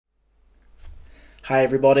Hi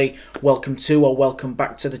everybody, welcome to or welcome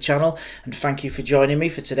back to the channel, and thank you for joining me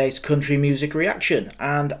for today's country music reaction.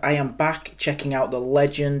 And I am back checking out the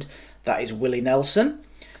legend that is Willie Nelson.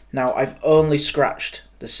 Now, I've only scratched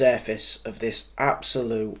the surface of this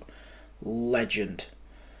absolute legend.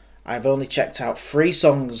 I've only checked out 3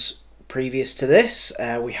 songs previous to this.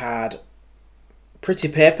 We had Pretty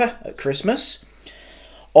Paper at Christmas,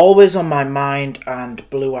 Always on My Mind, and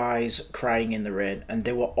Blue Eyes Crying in the Rain, and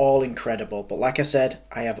they were all incredible. But like I said,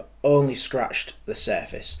 I have only scratched the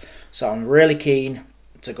surface, so I'm really keen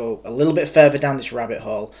to go a little bit further down this rabbit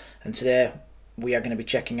hole, and today we are going to be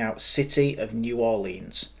checking out City of New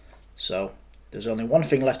Orleans. So there's only one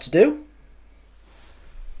thing left to do.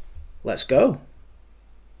 Let's go.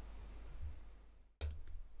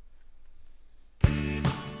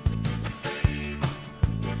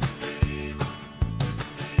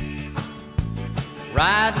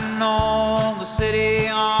 Riding on the city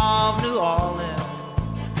of New Orleans,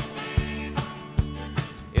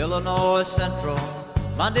 Illinois Central,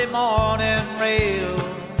 Monday morning rail.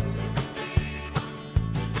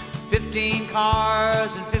 15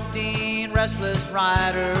 cars and 15 restless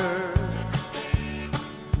riders,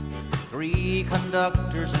 3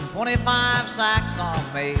 conductors and 25 sacks on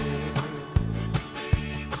mail.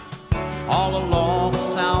 All along the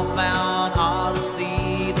southbound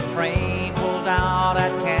Odyssey, the train pulls out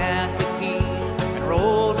at Kankakee and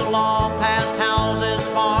rolls along past houses,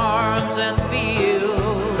 farms, and fields.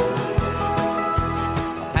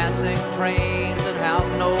 Passing trains that have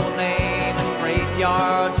no name, and freight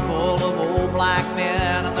yards full of old black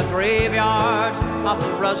men, and the graveyards of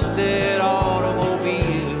the rusted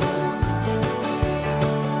automobiles.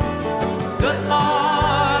 Good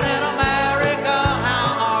morning, America, how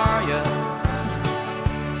are you?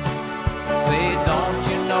 Say, don't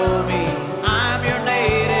you know me? I'm your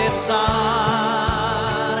native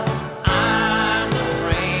son. I'm the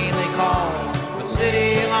train they call the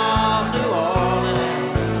City of New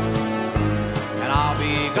Orleans, and I'll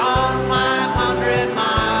be gone 500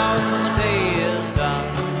 miles when the day is done.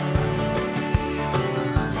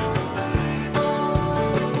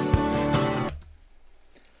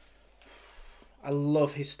 I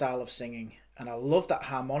love his style of singing, and I love that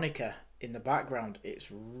harmonica in the background.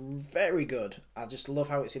 It's very good. I just love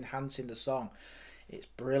how it's enhancing the song. It's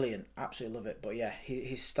brilliant. Absolutely love it. But yeah,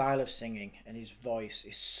 his style of singing and his voice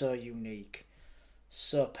is so unique,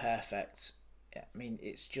 so perfect. I mean,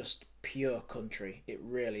 it's just pure country. It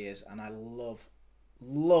really is, and I love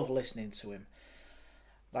listening to him.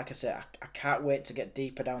 Like I said, I can't wait to get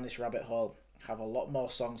deeper down this rabbit hole. Have a lot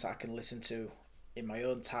more songs that I can listen to in my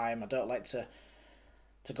own time. I don't like to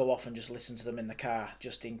go off and just listen to them in the car,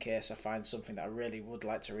 just in case I find something that I really would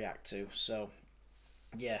like to react to. So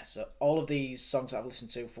yeah, so all of these songs that I've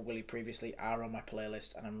listened to for Willie previously are on my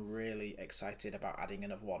playlist, and I'm really excited about adding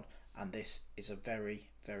another one, and this is a very,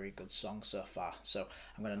 very good song so far. So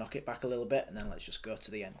I'm going to knock it back a little bit, and then let's just go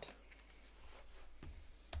to the end.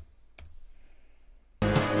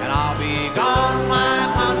 And I'll be gone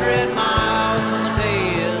 500 miles when the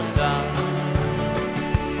day is done.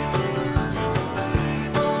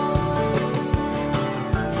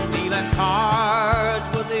 Dealing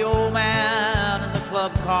cards with the old man in the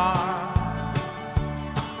club car.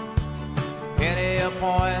 Penny a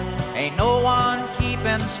point, ain't no one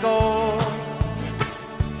keeping score.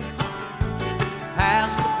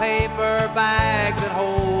 Pass the paper bag that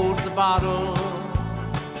holds the bottle.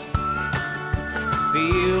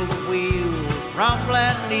 Feel the wheels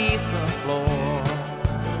rumbling neath the floor,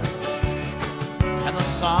 and the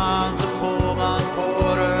sons of Pullman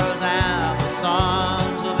porters and the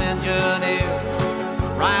sons of engineers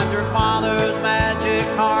ride their father's magic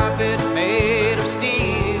carpet made of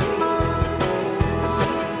steel.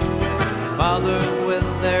 Mothers with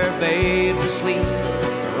their babes asleep,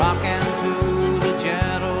 rocking to the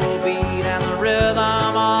gentle beat, and the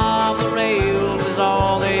rhythm of the rails is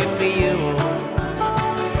all they feel.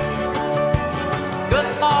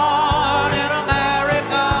 Good morning,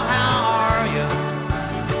 America, how are you?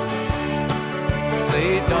 Say,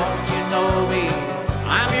 don't you know me?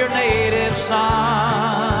 I'm your native son.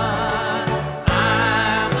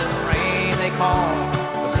 I'm the train they call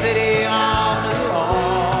the City of New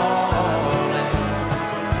Orleans.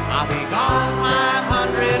 I'll be gone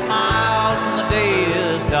 500 miles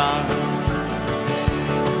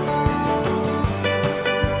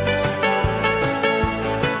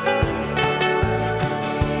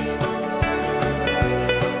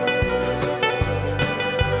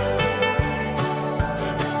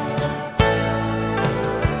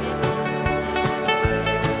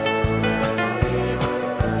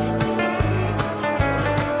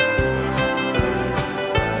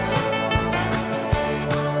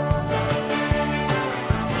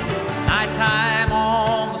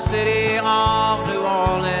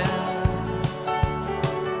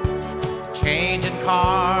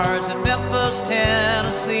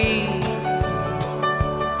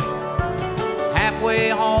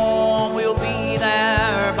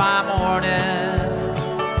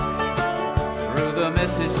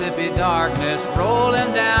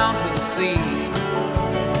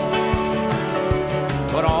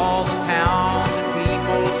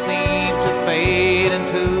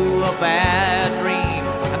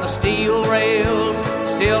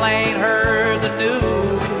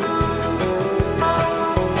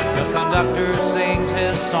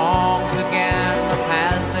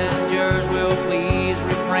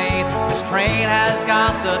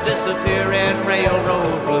disappearing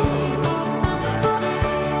railroad blues.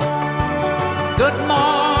 Good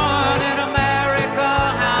morning, America,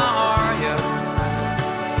 how are you?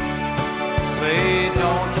 Say,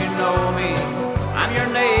 don't you know me? I'm your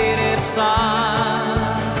native son.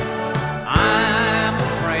 I'm the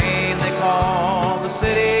train they call the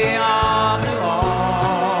city of New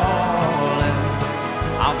Orleans.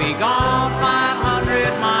 I'll be gone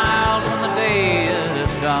 500 miles when the day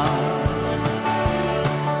is done.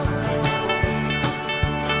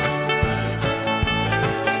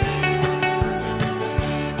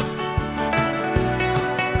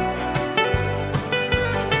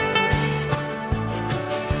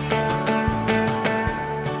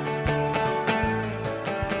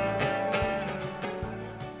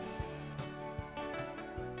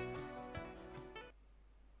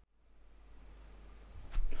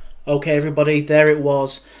 Okay, everybody, there it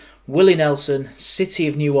was. Willie Nelson, City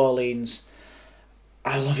of New Orleans.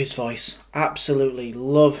 I love his voice. Absolutely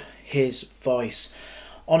love his voice.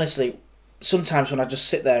 Honestly, sometimes when I just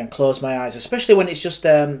sit there and close my eyes, especially when it's just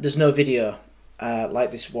there's no video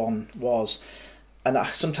like this one was, and I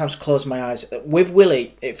sometimes close my eyes. With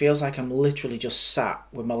Willie, it feels like I'm literally just sat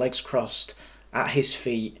with my legs crossed at his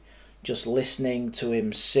feet, just listening to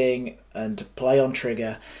him sing and play on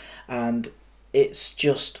trigger, and it's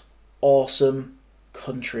just awesome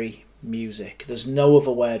country music. There's no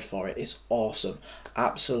other word for it. It's awesome.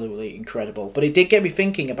 Absolutely incredible. But it did get me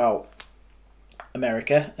thinking about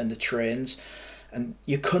America and the trains. And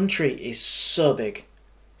your country is so big.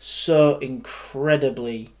 So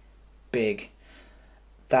incredibly big.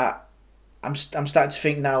 That I'm starting to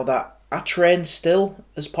think now that are trains still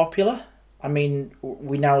as popular? I mean,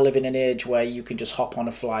 we now live in an age where you can just hop on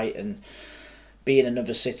a flight and be in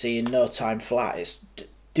another city in no time flat.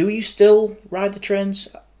 Do you still ride the trains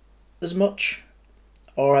as much?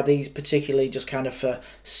 Or are these particularly just kind of for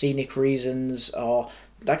scenic reasons? Or,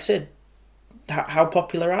 like I said, how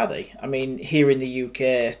popular are they? I mean, here in the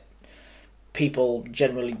UK, people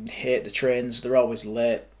generally hate the trains. They're always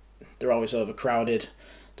late. They're always overcrowded.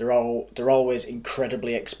 They're always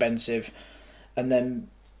incredibly expensive. And then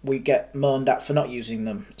we get moaned at for not using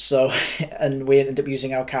them. So, and we end up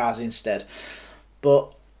using our cars instead.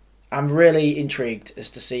 But I'm really intrigued as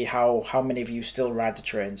to see how many of you still ride the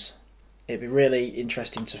trains. It'd be really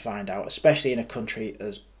interesting to find out, especially in a country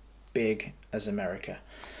as big as America.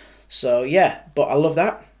 So yeah, but I love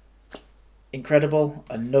that. Incredible.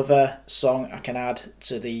 Another song I can add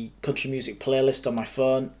to the country music playlist on my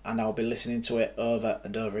phone, and I'll be listening to it over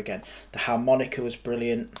and over again. The harmonica was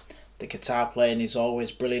brilliant. The guitar playing is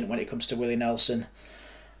always brilliant when it comes to Willie Nelson.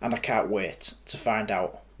 And I can't wait to find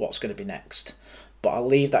out what's going to be next. But I'll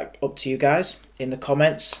leave that up to you guys in the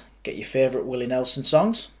comments. Get your favourite Willie Nelson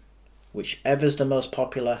songs. Whichever's the most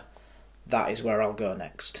popular, that is where I'll go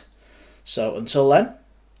next. So until then,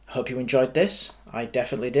 hope you enjoyed this. I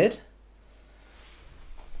definitely did.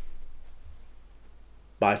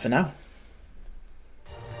 Bye for now.